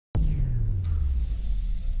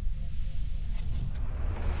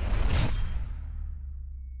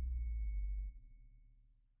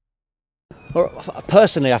Well,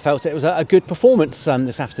 personally, I felt it was a good performance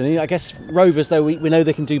this afternoon. I guess Rovers, though, we know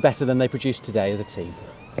they can do better than they produced today as a team.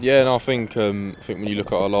 Yeah, and I think when you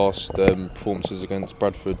look at our last performances against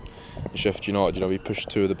Bradford and Sheffield United, we pushed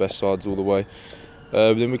two of the best sides all the way.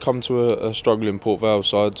 Then we come to a struggling Port Vale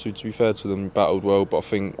side. To be fair to them, battled well, but I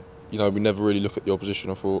think we never really look at the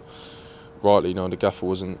opposition. I thought rightly, the gaffer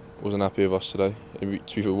wasn't happy with us today. To be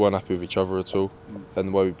fair, we weren't happy with each other at all and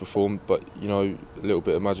the way we performed. But a little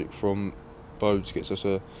bit of magic from Bodes gets us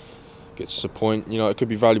a point. It could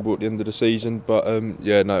be valuable at the end of the season, but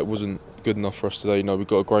it wasn't good enough for us today. We've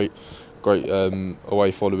got a great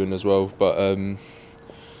away following as well, but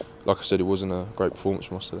like I said, it wasn't a great performance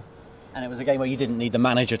from us today. And it was a game where you didn't need the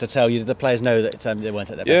manager to tell you. Did the players know that they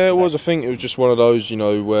weren't at their best? Yeah, it was. I think it was just one of those,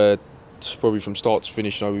 where probably from start to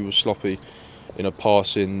finish, we were sloppy in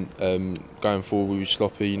passing, going forward we were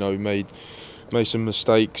sloppy. We made some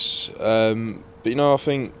mistakes. But I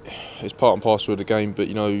think it's part and parcel of the game. But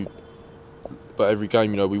every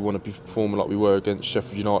game, we want to be performing like we were against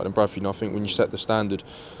Sheffield United and Bradford. I think when you set the standard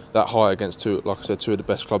that high against two of the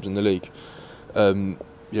best clubs in the league,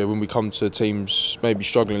 when we come to teams maybe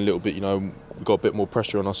struggling a little bit, we've got a bit more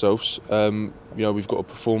pressure on ourselves. We've got to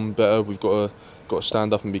perform better. We've got to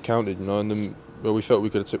stand up and be counted. And then we felt we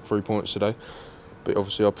could have took 3 points today, but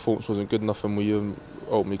obviously our performance wasn't good enough, and we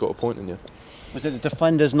ultimately got a point in the end. Was it a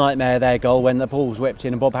defender's nightmare, their goal, when the ball was whipped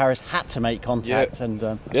in and Bob Harris had to make contact?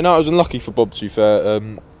 Yeah. It was unlucky for Bob, to be fair.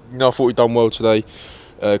 I thought we'd done well today,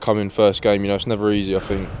 coming first game. It's never easy. I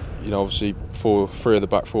think, obviously three of the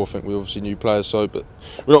back four, I think we obviously new players, but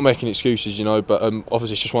we're not making excuses, But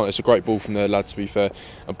obviously it's a great ball from their lads, to be fair.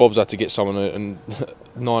 And Bob's had to get someone, and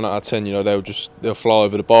 9 out of 10, they'll fly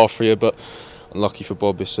over the bar for you, but unlucky for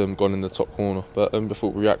Bob, it's gone in the top corner. But I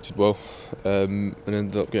thought we reacted well, and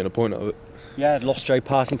ended up getting a point out of it. Yeah, lost Joe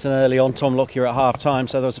Partington early on, Tom Lockyer at half time,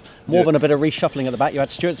 so there was more than a bit of reshuffling at the back. You had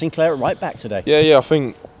Stuart Sinclair at right back today. Yeah, I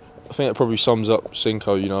think that probably sums up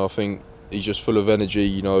Cinco. I think he's just full of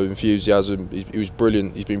energy, enthusiasm. He was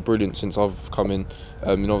brilliant. He's been brilliant since I've come in.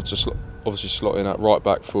 Obviously slotting at right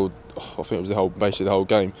back for, I think it was basically the whole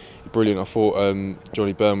game. Brilliant. I thought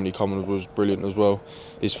Johnny Byrne, when he came on, was brilliant as well.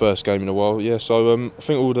 His first game in a while. Yeah, so I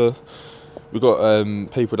think we've got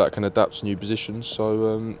people that can adapt to new positions.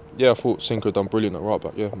 So I thought Cinco done brilliant at right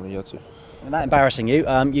back. Yeah, when he had to. And that embarrassing you?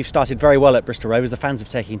 You've started very well at Bristol Rovers. The fans have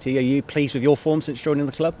taken to you. Are you pleased with your form since joining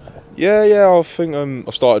the club? Yeah. I think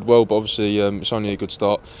I've started well, but obviously it's only a good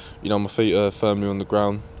start. My feet are firmly on the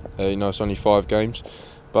ground. It's only 5 games,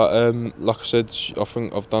 but like I said, I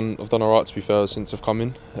think I've done all right, to be fair, since I've come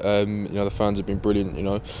in. The fans have been brilliant.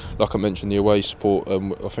 Like I mentioned, the away support.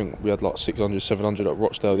 I think we had like 600, 700 at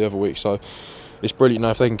Rochdale the other week. So it's brilliant.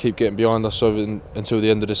 If they can keep getting behind us until the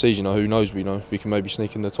end of the season, who knows? We can maybe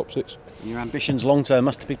sneak in the top 6. Your ambitions long term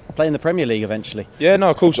must be playing the Premier League eventually. Yeah, no,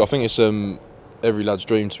 of course. I think it's every lad's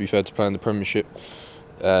dream, to be fair, to play in the Premiership.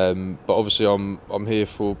 But obviously, I'm here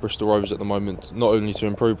for Bristol Rovers at the moment, not only to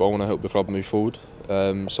improve, but I want to help the club move forward.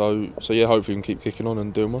 So yeah, hopefully we can keep kicking on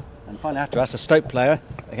and doing well. And finally, I have to ask, a Stoke player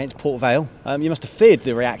against Port Vale. You must have feared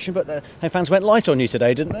the reaction, but the fans went light on you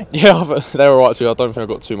today, didn't they? Yeah, they were right too. I don't think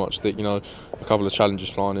I got too much stick. A couple of challenges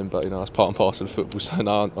flying in, but that's part and parcel of football. So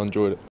no, I enjoyed it.